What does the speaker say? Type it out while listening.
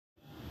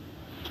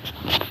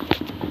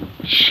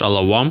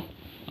Shalom.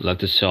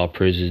 Let us say all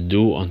praises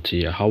due unto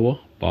Yahweh,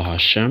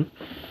 Bahashem,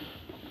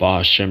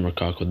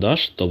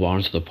 Rakakodash, double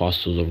honor to the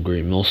apostles of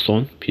Great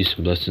Millstone, peace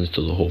and blessings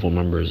to the hopeful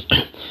members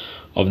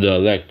of the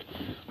elect.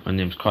 My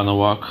name is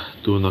Kanawak,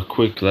 doing a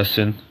quick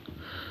lesson,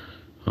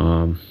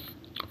 floating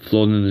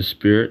in the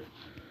spirit.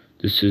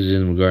 This is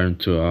in regard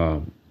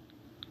to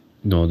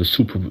the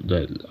Super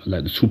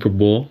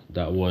Bowl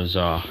that was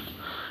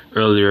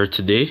earlier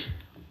today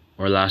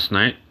or last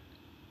night.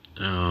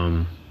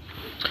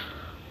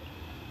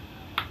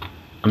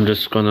 I'm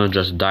just gonna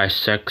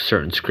dissect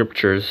certain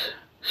scriptures,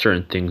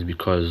 certain things,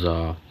 because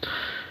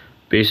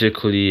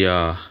basically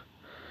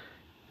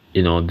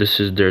this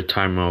is their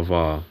time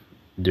of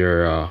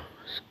their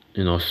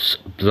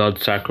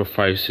blood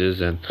sacrifices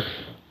and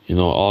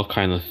all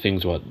kind of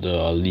things what the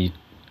elite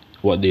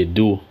they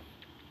do.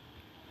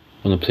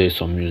 I'm gonna play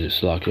some music,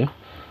 Slack, yeah.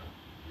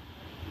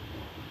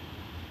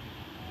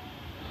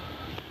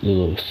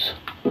 Loose.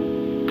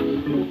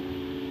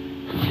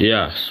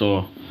 Yeah,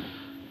 so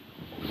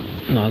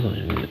no, I don't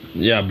even.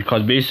 Yeah,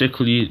 because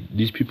basically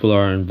these people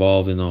are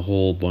involved in a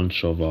whole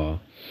bunch of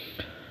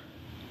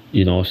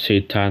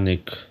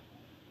satanic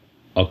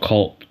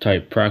occult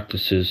type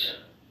practices,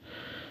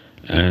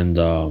 and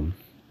that's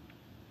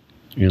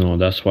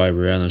why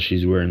Rihanna,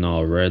 she's wearing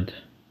all red,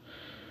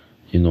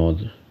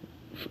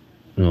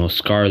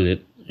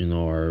 scarlet,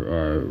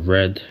 or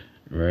red,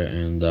 right?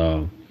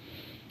 And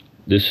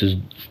this is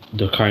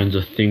the kinds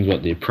of things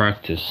what they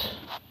practice,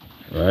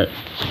 right?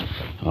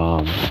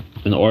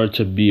 In order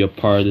to be a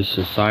part of the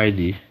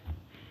society,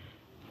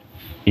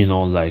 in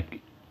order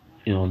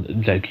to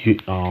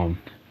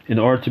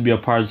be a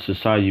part of the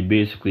society, you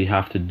basically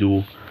have to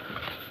do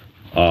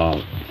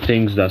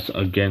things that's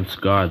against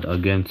God,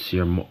 against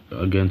your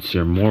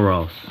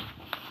morals.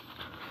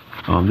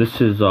 This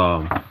is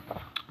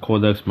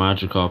Codex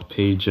Magica,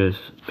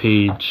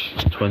 page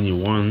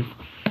 21.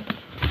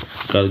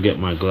 Gotta get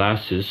my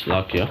glasses,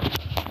 Lakia.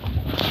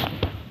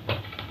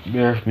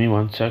 Bear with me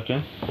 1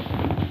 second.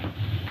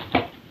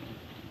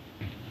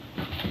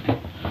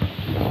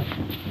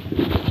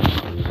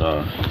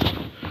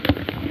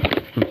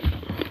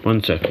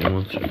 One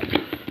second.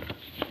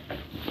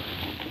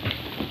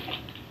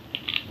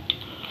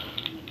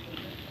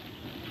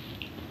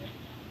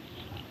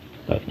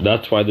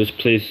 That's why this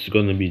place is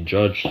going to be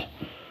judged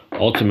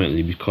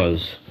ultimately,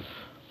 because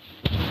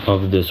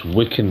of this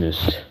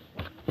wickedness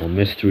or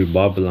mystery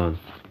Babylon.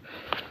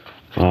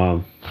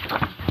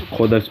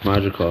 Codex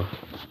Magica,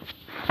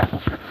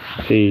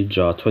 page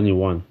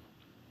 21.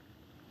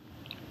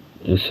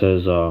 It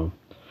says,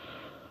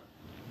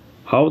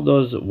 how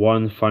does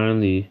one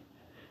finally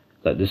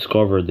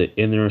discover the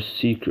inner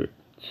secrets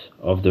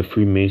of the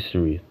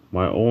Freemasonry?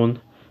 My own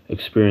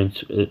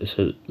experience is this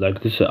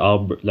is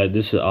Albert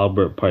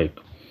Pike.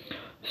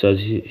 It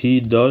says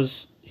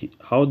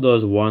how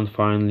does one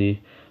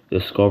finally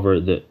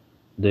discover the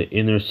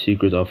inner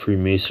secret of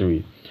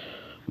Freemasonry?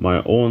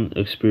 My own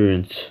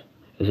experience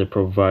is it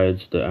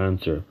provides the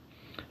answer.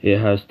 It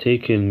has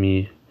taken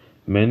me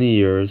many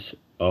years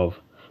of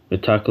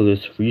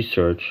meticulous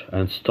research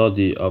and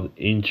study of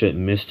the ancient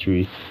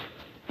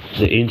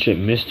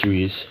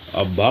mysteries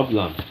of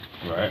Babylon,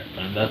 right?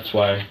 And that's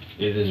why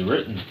it is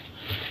written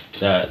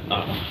that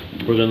I'm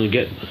gonna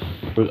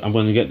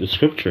get the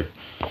scripture,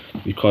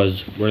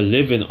 because we're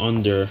living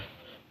under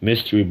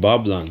mystery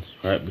Babylon,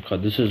 right?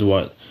 Because this is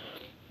what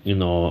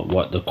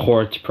what the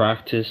courts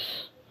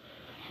practice,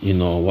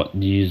 what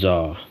these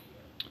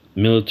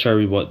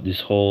military, what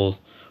this whole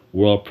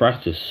world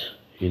practice,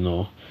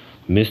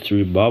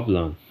 mystery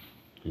Babylon,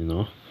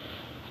 and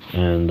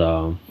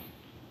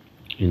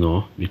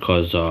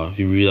because if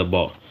you read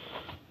about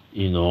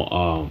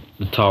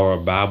the Tower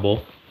of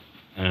Babel,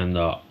 and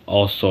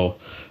also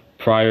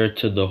prior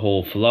to the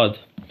whole flood,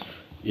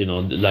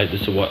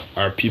 this is what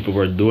our people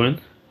were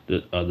doing,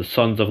 the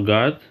sons of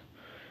God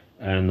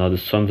and the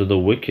sons of the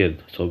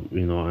wicked, so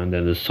and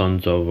then the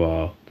sons of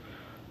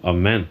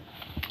men,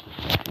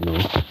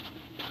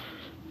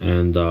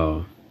 and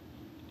the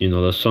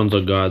sons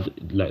of God,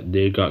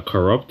 they got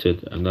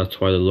corrupted, and that's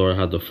why the Lord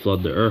had to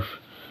flood the earth.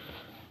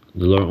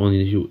 The Lord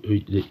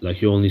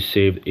he only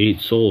saved 8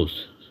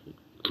 souls,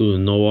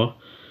 including Noah,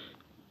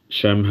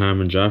 Shem, Ham,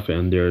 and Japheth,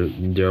 and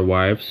their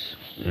wives,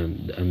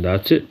 and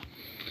that's it.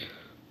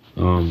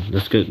 I'm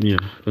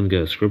gonna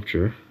get a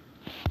scripture.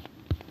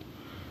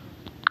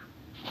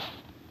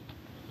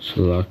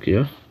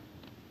 Salakia.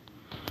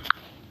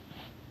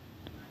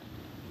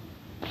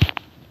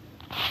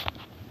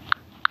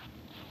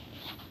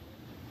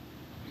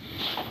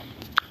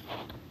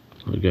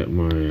 I'll get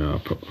my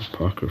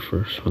pocket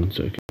first. 1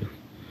 second.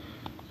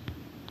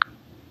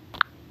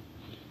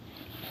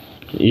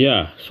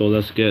 Yeah, so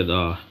let's get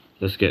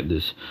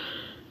this.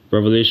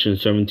 Revelation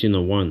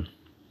 17:1.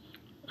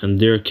 And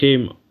there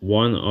came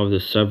one of the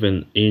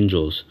 7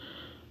 angels,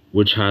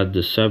 which had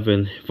the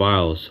 7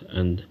 vials,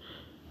 and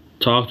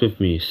talked with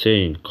me,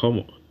 saying,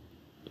 "Come,"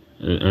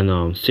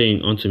 and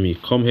saying unto me,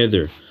 "Come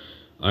hither,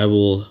 I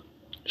will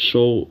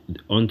show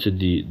unto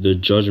thee the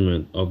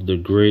judgment of the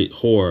great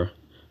whore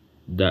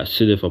that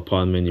sitteth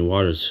upon many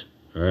waters,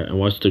 All right, and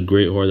what's the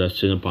great whore that's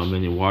sitting upon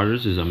many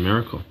waters is a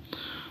miracle.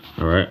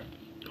 All right,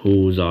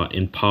 who's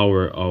in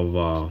power of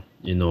of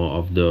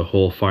the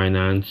whole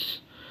finance,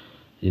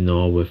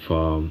 with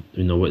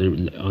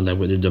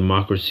with their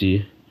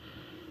democracy,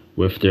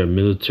 with their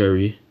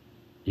military,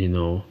 these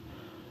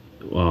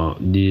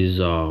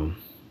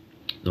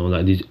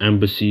like these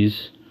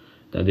embassies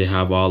that they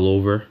have all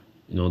over,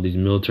 these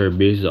military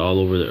bases all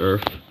over the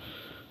earth,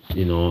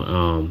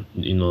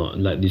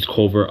 like these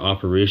covert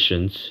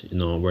operations,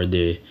 where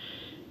they're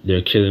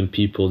killing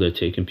people, they're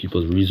taking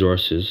people's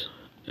resources,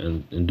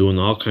 and doing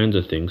all kinds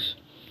of things.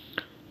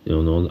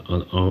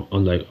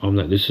 I'm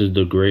like, this is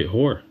the great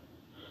whore.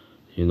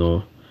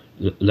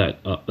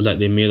 Like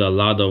they made a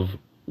lot of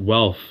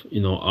wealth,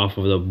 off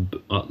of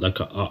the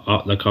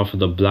like off of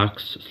the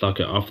blacks, like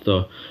off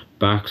the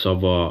backs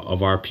of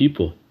our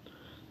people,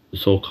 the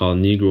so-called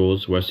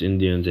Negroes, West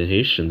Indians, and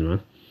Haitians,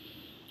 man.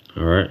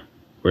 All right,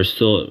 we're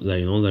still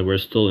like we're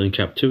still in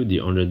captivity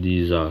under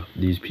these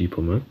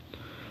people, man.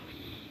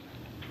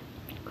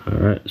 All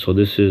right, so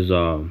this is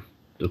the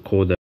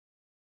code that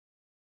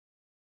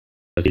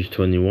page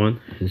 21.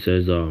 It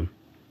says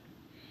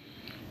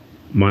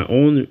my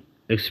own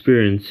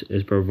experience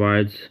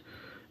provides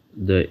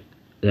the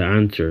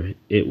answer.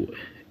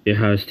 It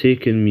has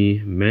taken me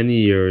many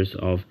years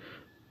of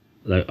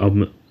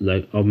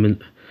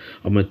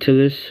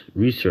meticulous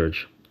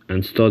research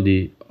and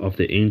study of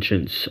the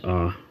ancient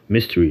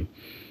mystery.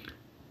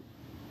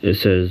 It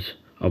says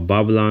of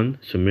Babylon,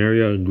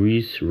 Sumeria,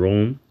 Greece,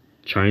 Rome,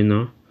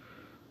 China,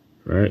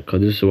 right?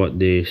 Because this is what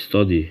they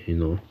study,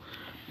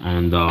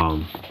 and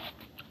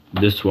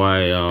this is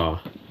why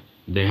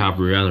they have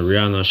Rihanna.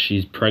 Rihanna,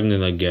 she's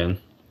pregnant again.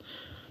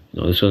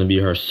 It's going to be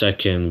her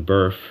second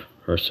birth,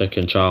 her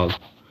second child,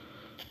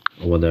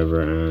 or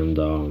whatever. And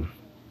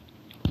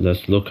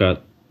let's look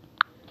at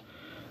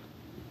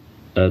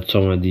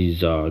some of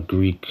these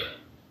Greek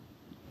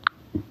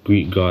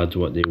gods,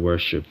 what they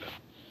worship.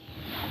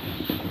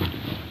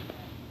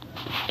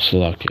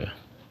 Slovakia.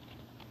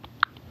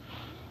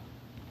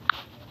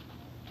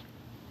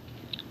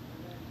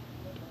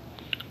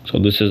 So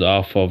this is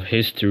off of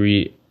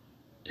history,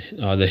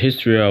 the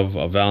history of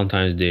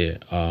Valentine's Day,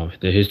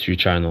 the History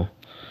Channel.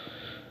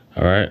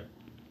 All right,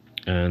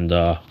 and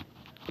I'm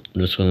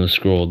just gonna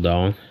scroll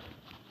down.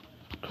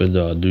 Could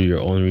do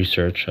your own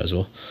research as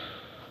well,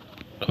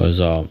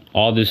 because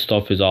all this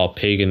stuff is all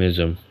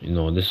paganism.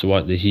 This is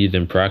what the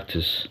heathen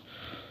practice.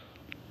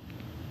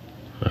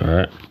 All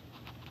right,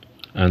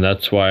 and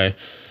that's why,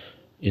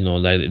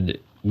 like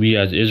we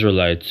as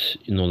Israelites,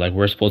 like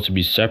we're supposed to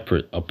be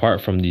separate, apart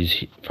from these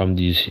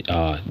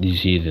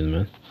heathen,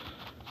 man.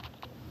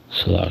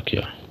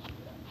 Slovakia.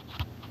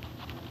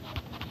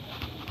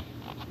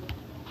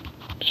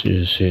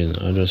 Seriously,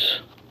 I just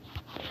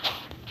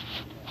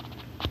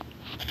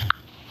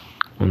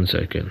 1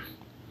 second.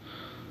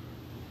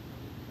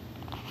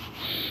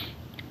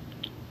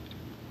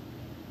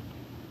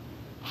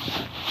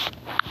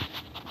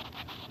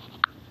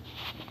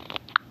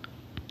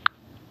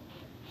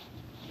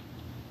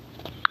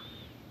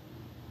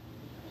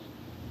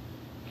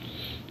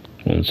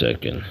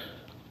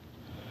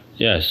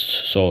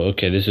 Yes, so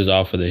okay, this is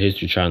off of the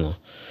History Channel.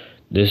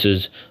 This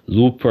is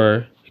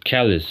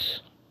Lupercalis.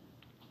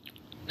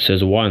 It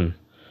says 1.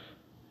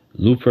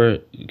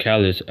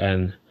 Lupercalis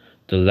and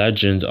the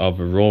legend of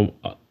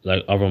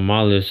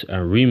Romulus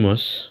and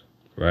Remus,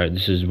 right?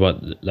 This is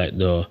what, like,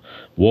 the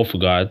wolf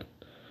god,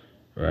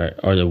 right?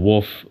 Or the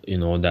wolf,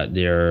 that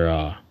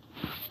they're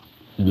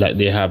like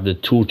they have the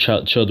two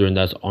children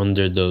that's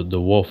under the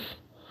wolf.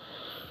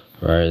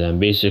 Right, and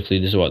basically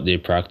this is what they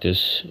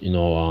practice.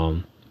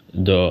 When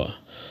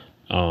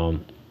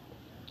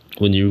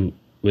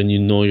you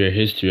know your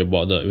history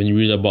about when you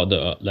read about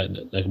the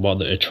about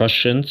the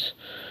Etruscans,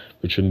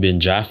 which would be in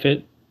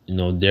Japhet,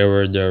 they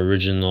were the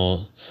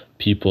original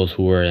peoples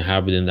who were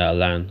inhabiting that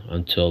land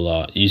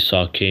until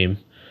Esau came,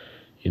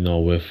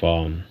 with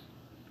the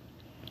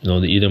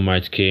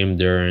Edomites came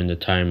during the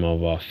time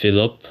of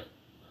Philip,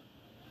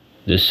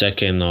 the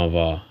second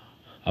of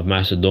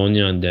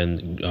Macedonia, and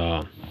then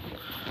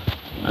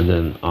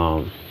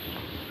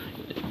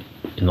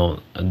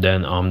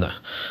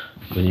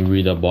when you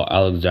read about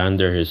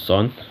Alexander, his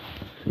son,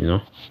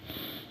 it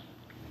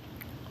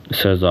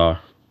says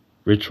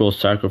ritual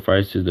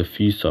sacrifices, the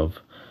feast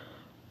of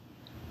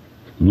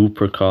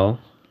Lupercal.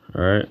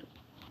 All right,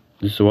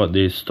 this is what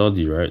they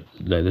study, right?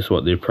 Like this is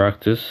what they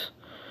practice.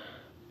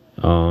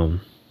 It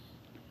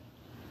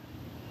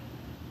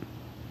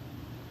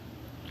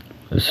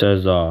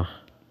says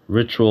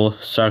ritual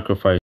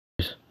sacrifice.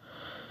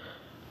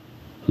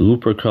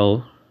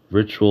 Lupercal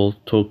ritual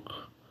took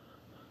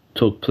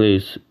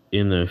place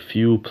in a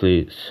few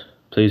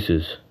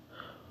places.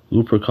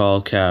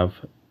 Lupercal cave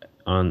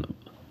on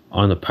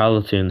the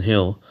Palatine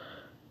Hill,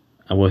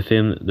 and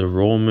within the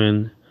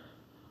Roman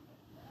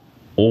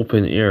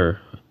open air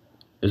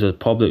is a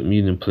public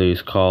meeting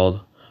place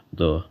called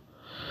the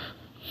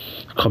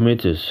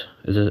Comitis.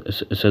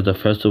 It said the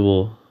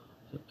festival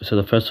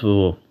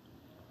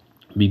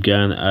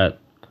began at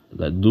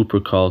the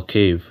Lupercal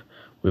cave,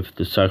 with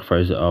the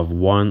sacrifice of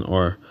one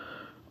or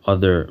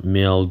other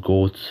male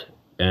goats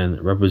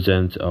and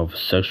represent of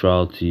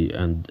sexuality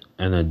and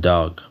a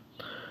dog.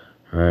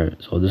 Right,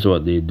 so this is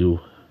what they do,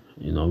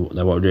 you know,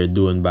 like what they're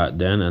doing back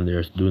then, and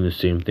they're doing the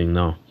same thing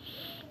now.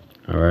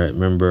 All right,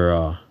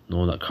 remember,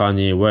 that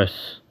Kanye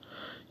West,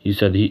 he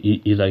said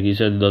he said he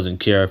doesn't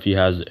care if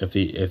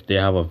if they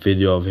have a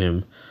video of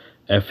him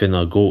effing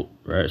a goat,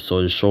 right? So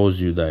it shows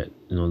you that,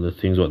 you know, the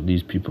things what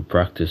these people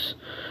practice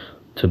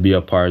to be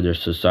a part of their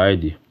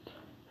society,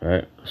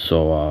 right?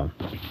 So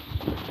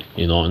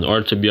you know, in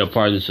order to be a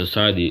part of the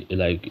society,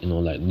 like, you know,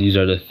 like these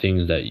are the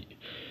things that,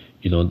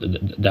 you know,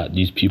 that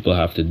these people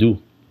have to do.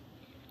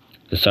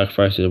 The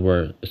sacrifices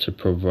were the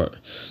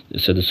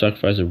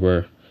sacrifices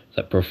were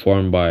that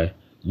performed by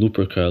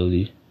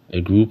Lupercali, a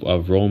group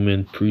of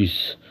Roman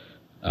priests,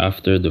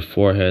 after the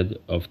forehead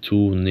of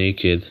two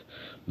naked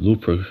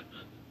lupercate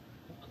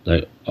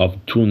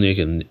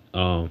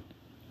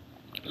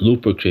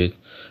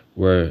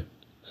were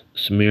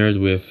smeared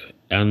with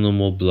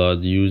animal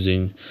blood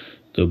using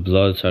the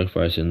blood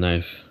sacrificing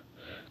knife.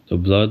 The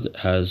blood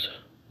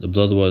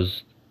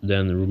was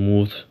then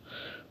removed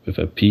with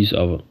a piece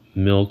of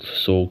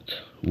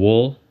milk-soaked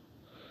wool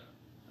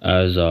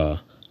as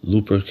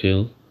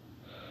Lupercal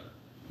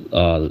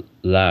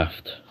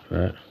laughed,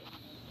 right?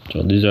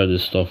 So these are the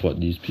stuff what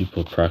these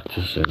people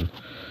practice. And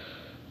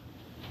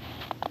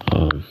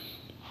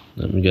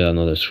let me get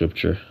another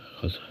scripture,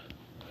 because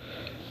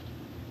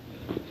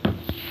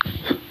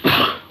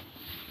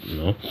you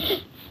know.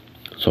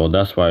 So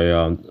that's why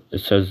it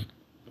says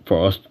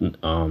for us,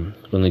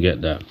 gonna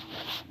get that.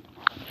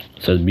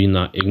 It says, "Be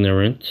not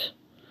ignorant."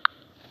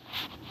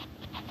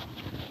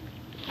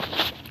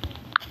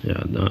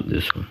 Yeah, not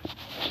this one.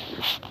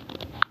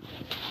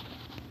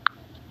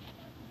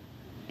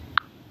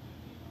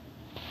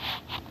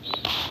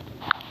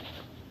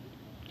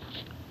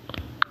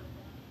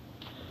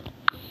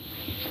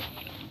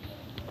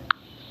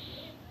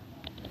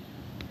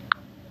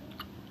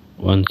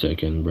 One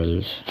second,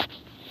 brothers.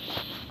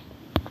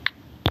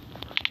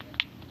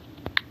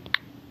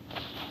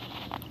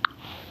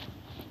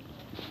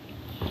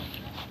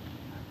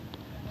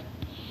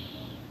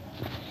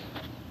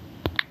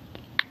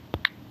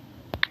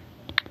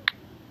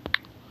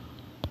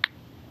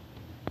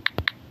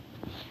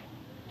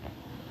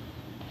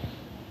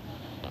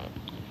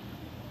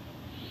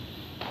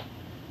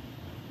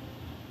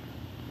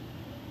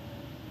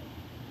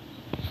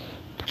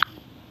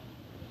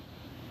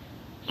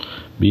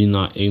 Be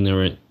not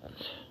ignorant.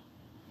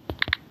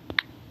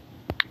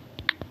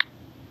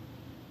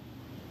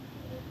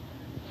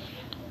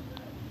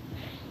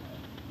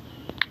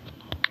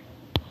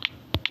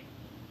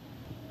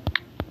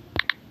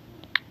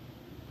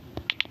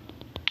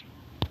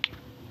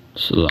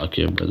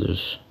 Salakia,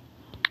 brothers.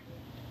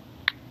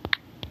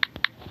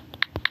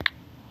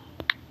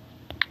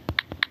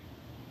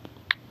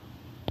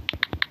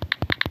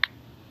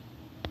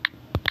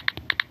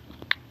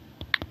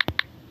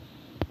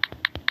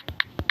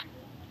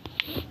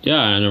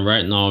 Yeah, and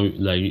right now,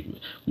 like,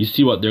 you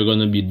see what they're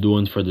gonna be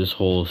doing for this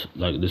whole,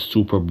 like, the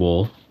Super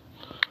Bowl,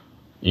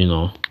 you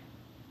know.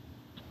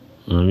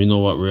 We know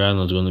what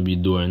Rihanna's gonna be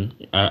doing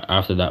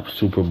after that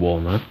Super Bowl,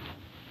 man.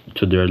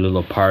 To their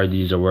little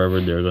parties or wherever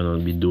they're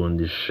gonna be doing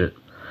this shit,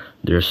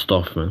 their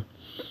stuff, man.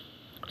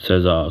 It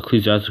says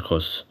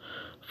Ecclesiasticus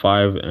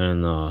 5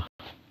 and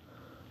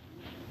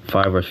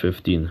 5 verse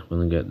 15. I'm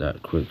gonna get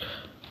that quick.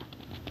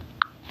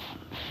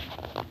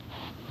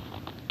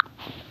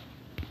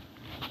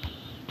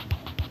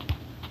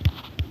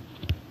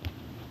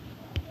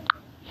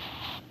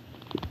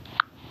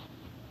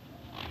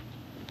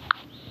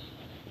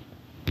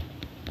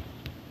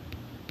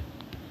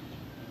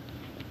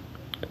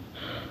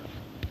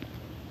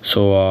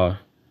 So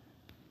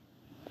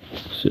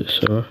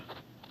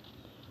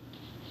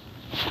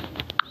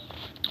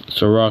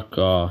Sirach,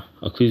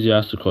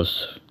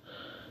 Ecclesiasticus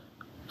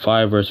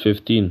 5 verse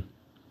 15.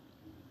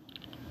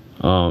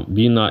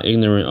 Be not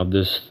ignorant of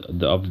this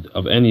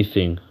of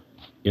anything,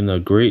 in a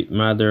great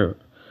matter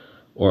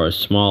or a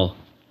small.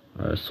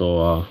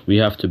 So we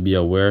have to be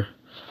aware.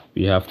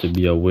 We have to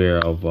be aware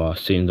of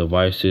Satan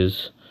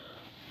devices.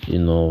 You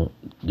know,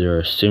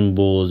 their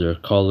symbols, their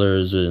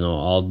colors. You know,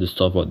 all this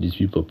stuff what these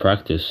people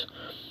practice,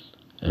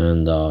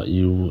 and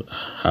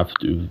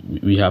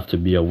we have to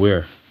be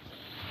aware,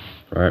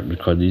 right?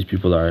 Because these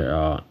people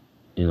are,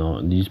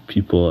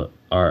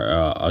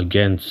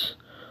 against,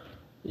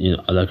 you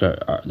know,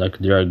 like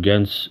they're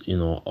against, you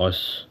know,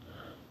 us,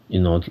 you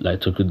know,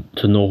 like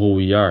to know who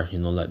we are, you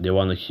know, like they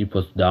want to keep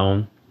us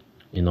down,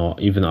 you know,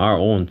 even our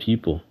own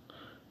people,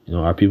 you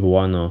know, our people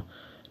want to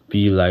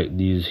be like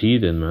these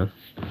heathen, man.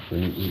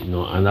 You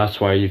know, and that's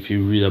why if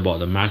you read about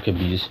the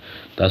Maccabees,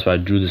 that's why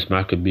Judas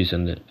Maccabees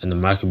and the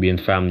Maccabean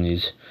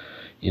families,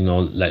 you know,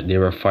 like they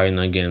were fighting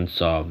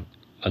against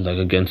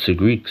against the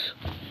Greeks,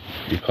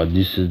 because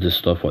this is the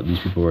stuff what these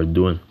people were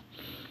doing.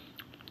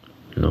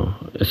 You know,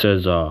 it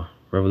says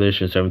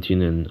Revelation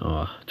 17 and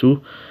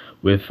 2,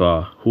 with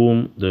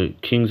whom the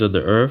kings of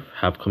the earth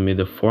have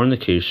committed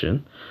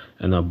fornication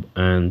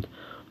and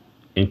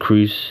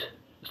increase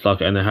It's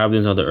like, and the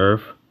inhabitants of the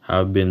earth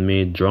have been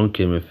made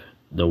drunken with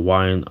the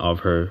wine of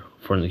her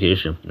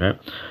fornication, right?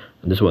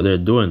 And this is what they're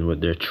doing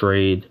with their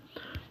trade.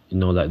 You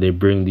know, like they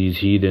bring these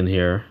heathen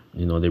here.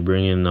 You know, they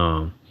bring in,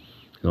 you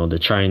know, the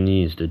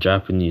Chinese, the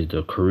Japanese,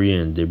 the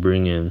Korean. They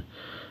bring in,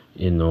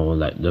 you know,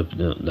 like the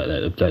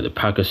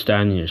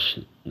Pakistanis.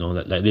 You know,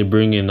 like they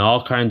bring in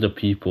all kinds of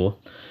people,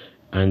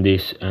 and they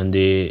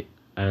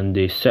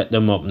set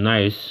them up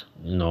nice.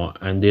 You know,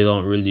 and they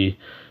don't really,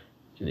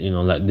 you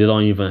know, like they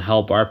don't even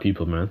help our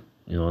people, man.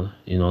 Like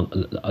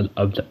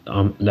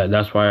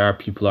that's why our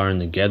people are in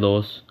the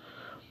ghettos.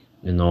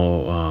 You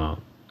know,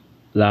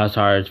 last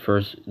hired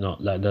first, you know,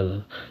 like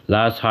the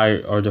last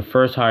hired or the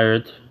first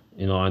hired,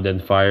 you know, and then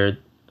fired.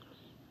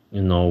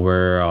 You know,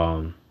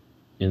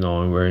 you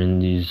know, we're in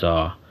these,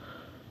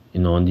 you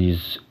know, in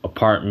these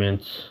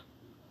apartments,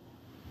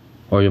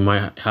 or you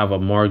might have a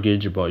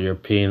mortgage, but you're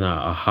paying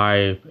a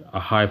high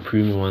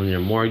premium on your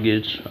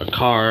mortgage, a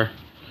car,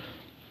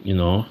 you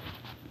know.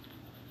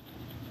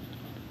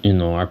 You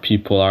know, our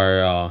people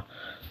are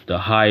the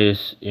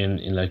highest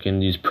in like in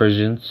these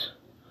prisons,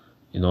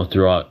 you know,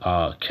 throughout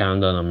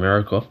Canada and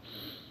America,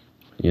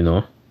 you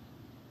know.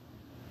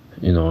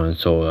 And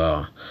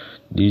so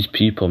these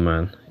people,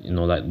 man, you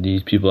know, like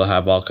these people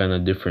have all kind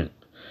of different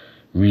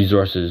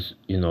resources,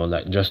 you know,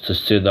 like just to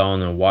sit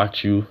down and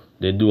watch you.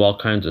 They do all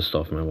kinds of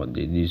stuff, man.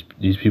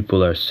 These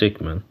people are sick,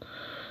 man.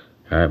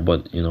 All right,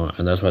 but you know,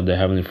 and that's why the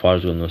Heavenly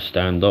Father's gonna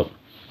stand up.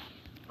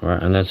 All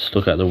right, and let's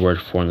look at the word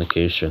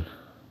fornication.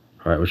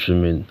 All right, which should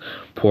mean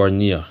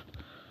pornea,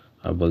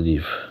 I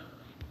believe.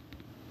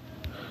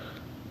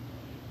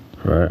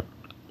 All right,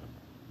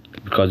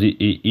 because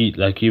he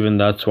like, even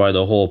that's why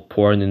the whole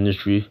porn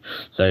industry,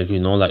 like, you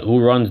know, like who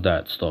runs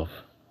that stuff?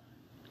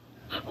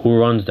 Who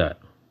runs that?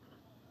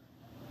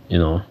 You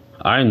know,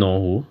 I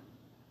know who.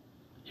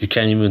 You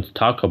can't even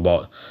talk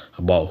about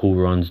who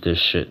runs this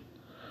shit.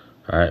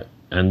 All right,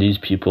 and these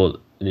people,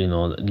 you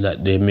know,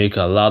 like they make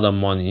a lot of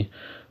money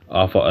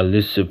off of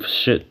illicit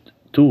shit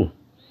too.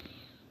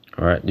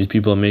 All right, these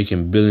people are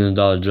making billions of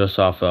dollars just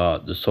off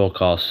the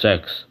so-called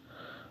sex.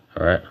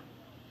 All right,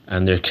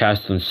 and they're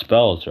casting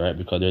spells, right?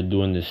 Because they're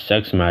doing this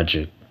sex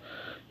magic.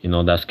 You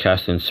know, that's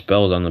casting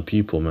spells on the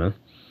people, man.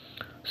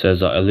 It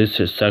says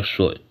illicit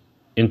sexual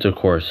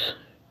intercourse,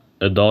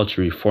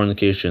 adultery,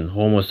 fornication,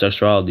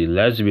 homosexuality,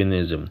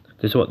 lesbianism.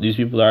 This is what these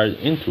people are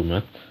into,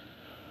 man.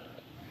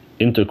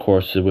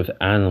 Intercourse with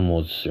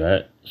animals,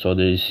 right? So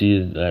they see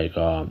like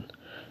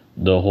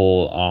the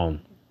whole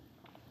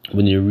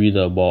when you read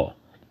about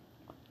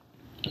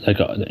like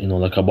you know,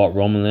 like about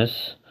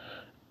Romulus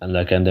and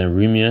then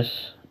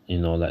Remus, you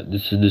know, like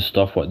this is the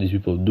stuff what these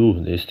people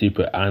do. They sleep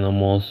with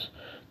animals,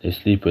 they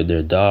sleep with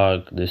their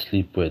dog, they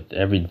sleep with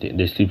everything,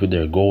 they sleep with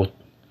their goat.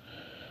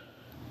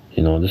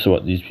 You know, this is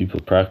what these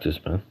people practice,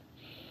 man.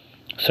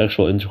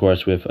 Sexual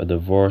intercourse with a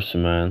divorced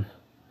man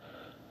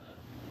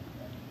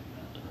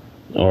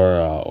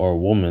or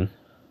woman,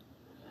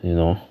 you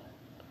know.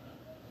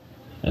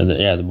 And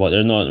yeah, but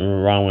there's nothing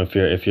wrong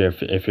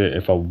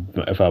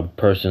if a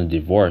person's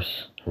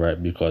divorced,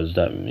 right? Because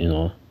that, you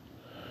know,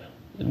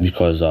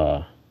 because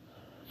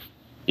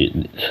it,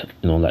 you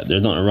know, like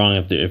there's nothing wrong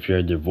if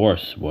you're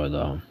divorced. But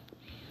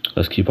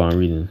let's keep on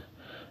reading.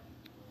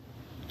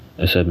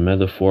 It said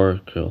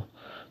metaphorical,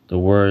 the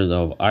word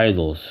of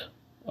idols,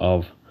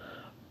 of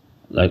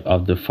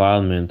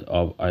defilement,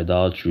 of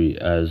idolatry,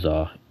 as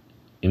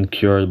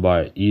incurred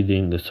by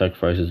eating the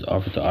sacrifices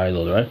offered to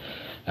idols, right?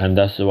 And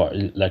that's what,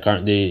 like,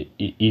 aren't they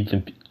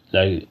eating,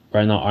 like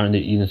right now, aren't they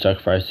eating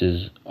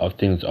sacrifices of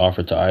things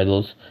offered to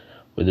idols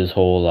with this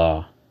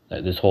whole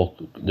like this whole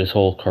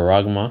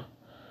charagma,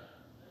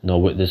 you know,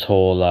 with this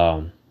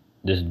whole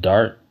this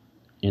dart,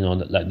 you know,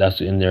 like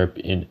that's in their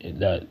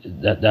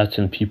that's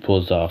in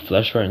people's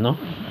flesh right now,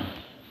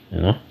 you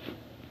know.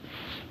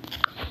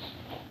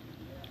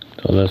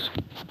 So let's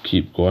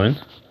keep going.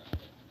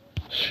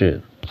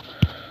 Shit,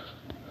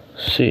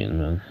 Satan,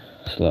 man,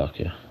 slack,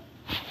 yeah.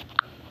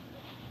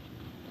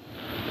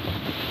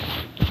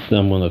 Then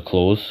I'm gonna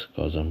close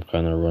because I'm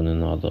kind of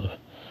running out of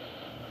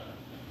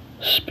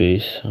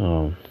space.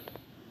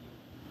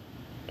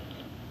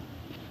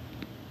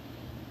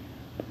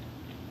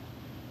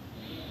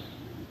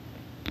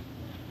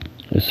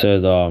 It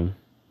said,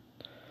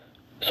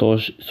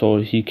 so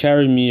he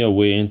carried me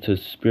away into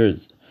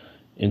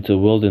the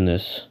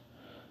wilderness,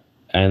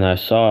 and I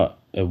saw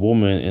a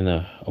woman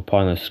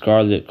upon a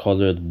scarlet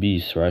colored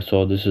beast, right?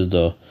 So this is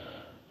the,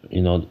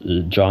 you know,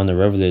 John the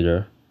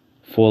Revelator,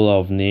 full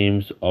of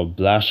names of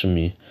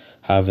blasphemy,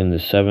 having the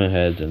 7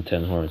 heads and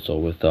 10 horns. So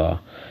with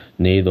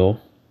NATO,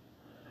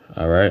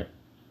 all right,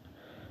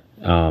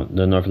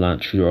 the North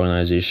Atlantic Treaty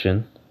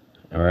Organization,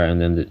 all right,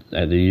 and then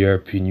the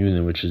European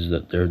Union, which is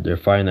their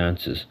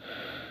finances.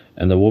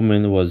 And the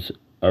woman was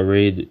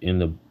arrayed in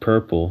the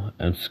purple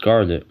and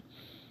scarlet,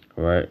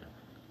 right,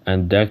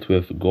 and decked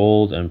with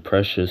gold and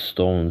precious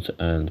stones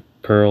and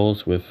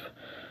pearls, with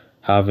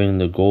having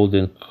the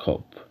golden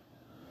cup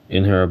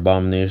in her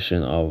abominations,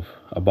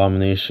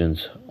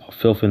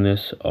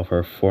 filthiness of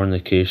her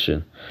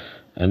fornication,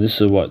 And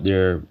this is what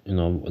they're,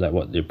 like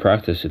what they're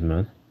practicing,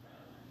 man.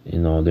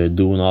 They're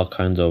doing all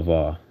kinds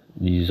of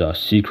these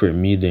secret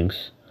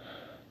meetings,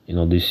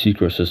 these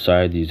secret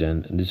societies,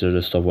 and these are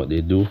the stuff what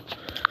they do.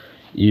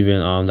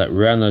 Even like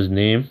Rihanna's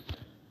name,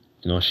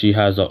 she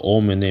has an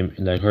omen name,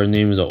 like her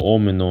name is an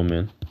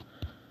omen.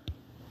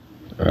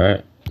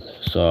 Right?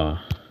 So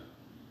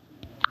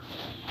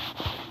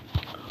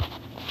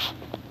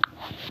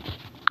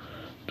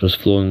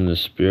just flowing in the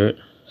spirit.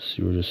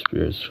 See where the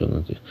spirit's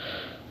going to.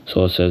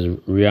 So it says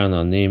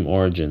Rihanna name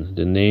origin.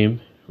 The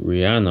name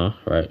Rihanna,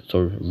 right?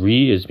 So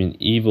Ri is mean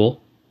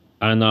evil,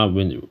 Anna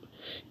mean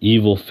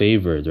evil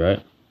favored,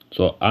 right?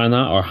 So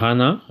Anna or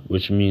Hannah,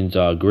 which means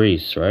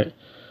grace, right?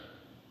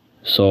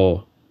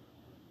 So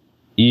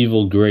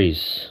evil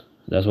grace.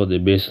 That's what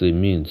it basically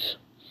means.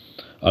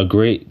 A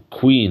great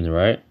queen,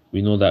 right?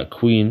 We know that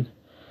queen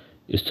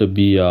is to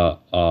be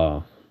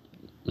I'm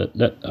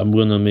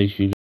gonna make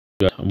you.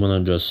 I'm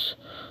gonna just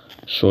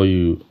show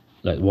you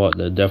like what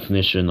the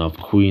definition of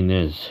queen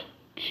is.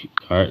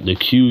 All right, the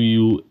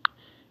QUAN,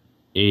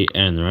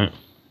 right?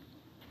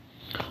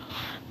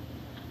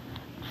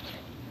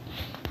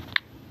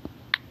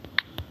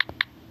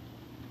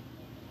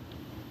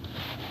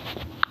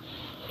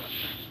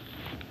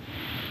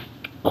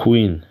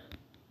 Queen.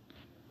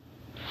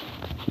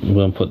 I'm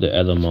gonna put the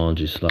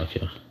etymology slack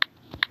here.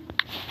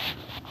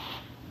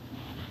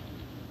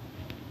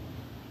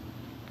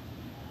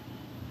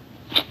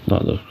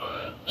 Not the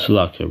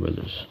slack here,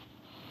 brothers.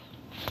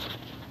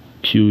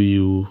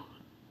 QUAN.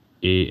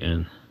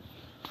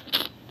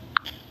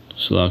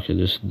 Slack here,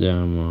 this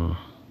damn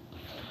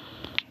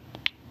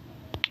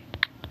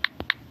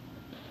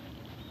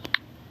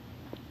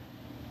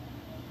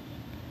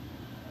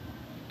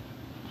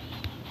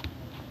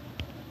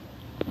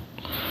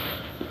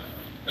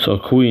So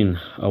queen,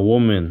 a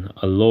woman,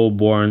 a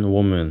low-born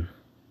woman,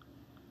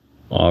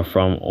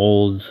 from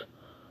Old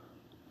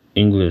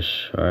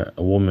English, right?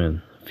 A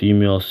woman,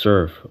 female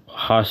serf,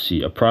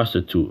 hussy, a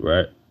prostitute,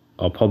 right?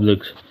 A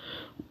public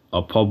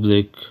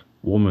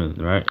woman,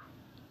 right?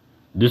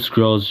 This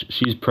girl,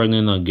 she's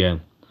pregnant again,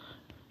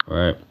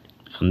 right?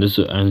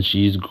 And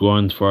she's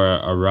going for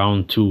a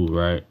round 2,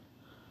 right?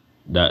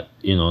 That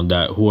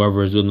that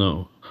whoever's gonna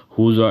like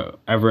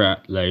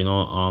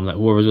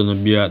whoever's gonna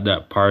be at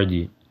that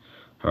party,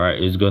 right,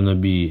 are gonna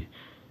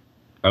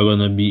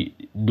be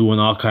doing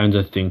all kinds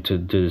of things to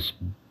this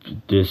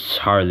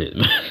harlot,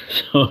 man.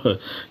 So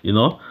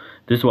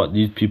this is what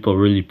these people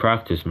really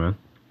practice, man.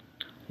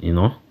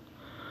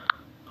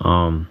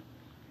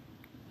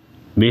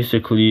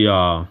 Basically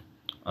a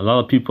lot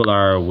of people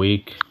are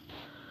awake.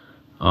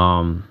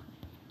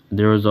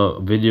 There was a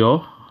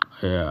video.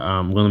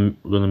 I'm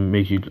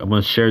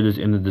gonna share this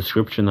in the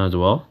description as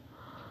well.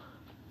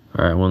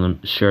 All right, I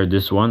want to share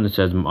this one. It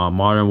says a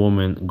modern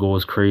woman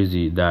goes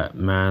crazy that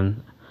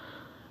man.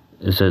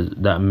 It says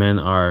that men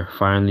are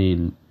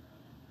finding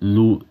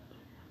love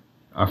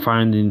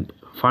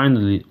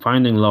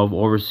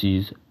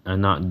overseas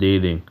and not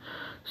dating.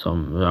 So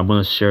I'm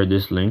gonna share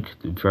this link.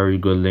 Very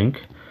good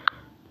link.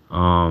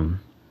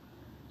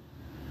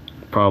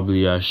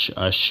 Probably I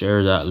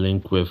share that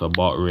link with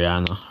about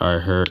Rihanna or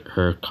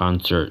her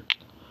concert.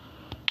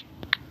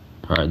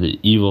 All right, the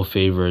evil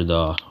favored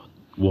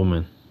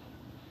woman.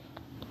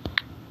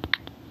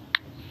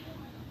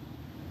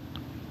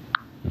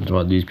 That's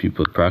what these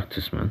people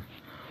practice, man.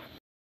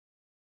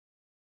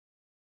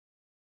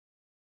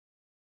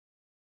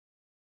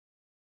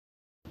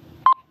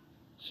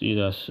 See,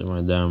 that's my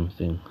damn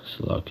thing.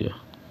 Slovakia.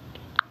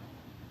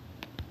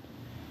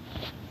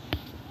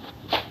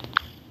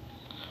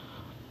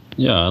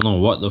 Yeah, I don't know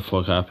what the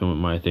fuck happened with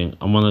my thing.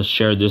 I'm gonna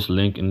share this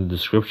link in the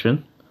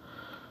description.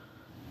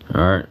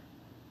 Alright.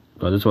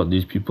 But that's what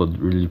these people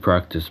really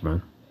practice,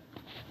 man.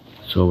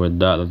 So with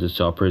that, let us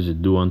all praise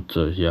it due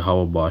unto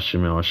Yahweh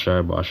Bashim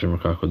Yahweh Bashim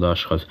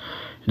Kakodash, because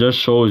it just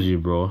shows you,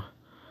 bro.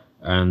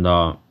 And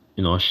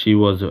she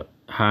was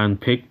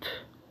handpicked.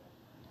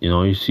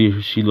 You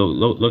see, she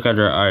look at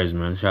her eyes,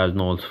 man. She has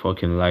no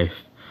fucking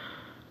life.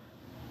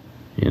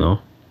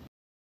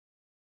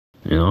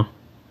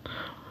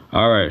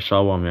 Alright,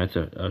 Shalom. Let's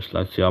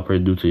see, I'll pray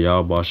due to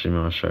Yahweh Bashim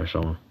Yahweh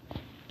Shalom.